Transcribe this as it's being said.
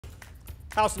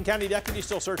Houston County deputies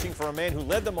still searching for a man who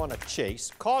led them on a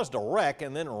chase, caused a wreck,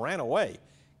 and then ran away.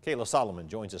 Kayla Solomon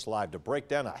joins us live to break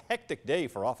down a hectic day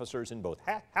for officers in both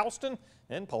Houston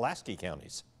and Pulaski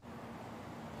counties.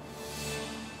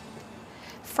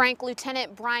 Frank,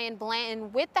 Lieutenant Brian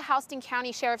Blanton with the Houston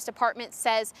County Sheriff's Department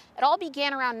says it all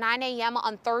began around 9 a.m.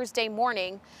 on Thursday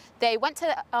morning. They went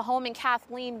to a home in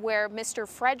Kathleen where Mr.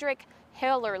 Frederick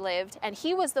Hiller lived, and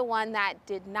he was the one that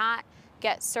did not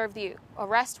get served the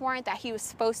arrest warrant that he was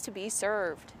supposed to be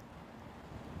served.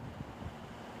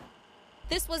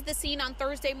 This was the scene on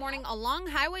Thursday morning along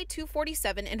Highway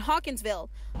 247 in Hawkinsville,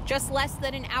 just less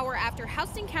than an hour after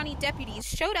Houston County deputies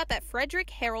showed up at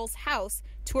Frederick Harrell's house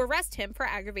to arrest him for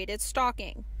aggravated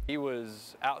stalking. He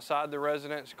was outside the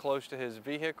residence close to his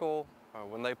vehicle.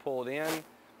 When they pulled in,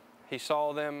 he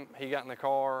saw them, he got in the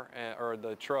car, or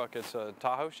the truck, it's a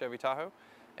Tahoe, Chevy Tahoe,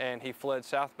 and he fled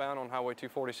southbound on Highway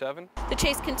 247. The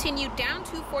chase continued down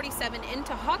 247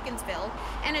 into Hawkinsville,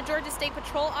 and a Georgia State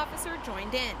Patrol officer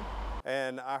joined in.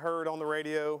 And I heard on the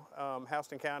radio,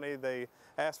 Houston County, they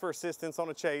asked for assistance on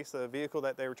a chase, a vehicle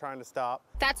that they were trying to stop.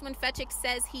 That's when Fetchick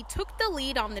says he took the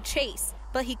lead on the chase,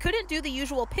 but he couldn't do the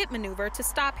usual pit maneuver to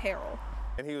stop Harrell.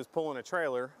 And he was pulling a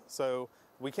trailer, so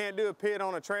we can't do a pit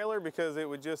on a trailer because it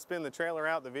would just spin the trailer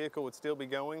out, the vehicle would still be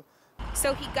going.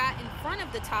 So he got in front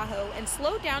of the Tahoe and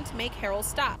slowed down to make Harrell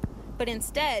stop. But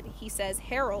instead, he says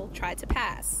Harrell tried to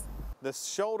pass. The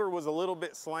shoulder was a little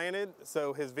bit slanted,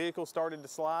 so his vehicle started to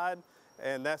slide,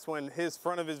 and that's when his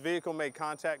front of his vehicle made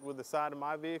contact with the side of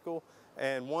my vehicle.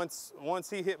 And once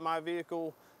he hit my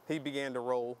vehicle, he began to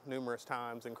roll numerous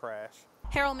times and crash.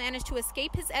 Harrell managed to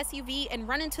escape his SUV and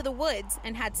run into the woods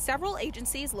and had several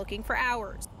agencies looking for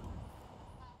hours.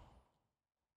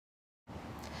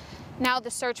 Now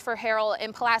the search for Harrell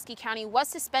in Pulaski County was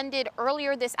suspended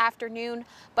earlier this afternoon,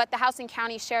 but the Houston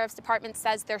County Sheriff's Department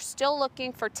says they're still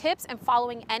looking for tips and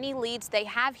following any leads they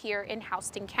have here in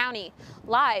Houston County.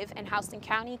 Live in Houston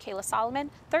County, Kayla Solomon,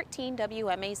 13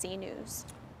 WMAZ News.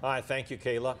 All right, thank you,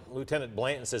 Kayla. Lieutenant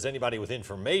Blanton says anybody with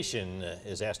information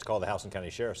is asked to call the Houston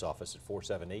County Sheriff's Office at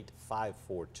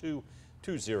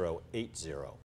 478-542-2080.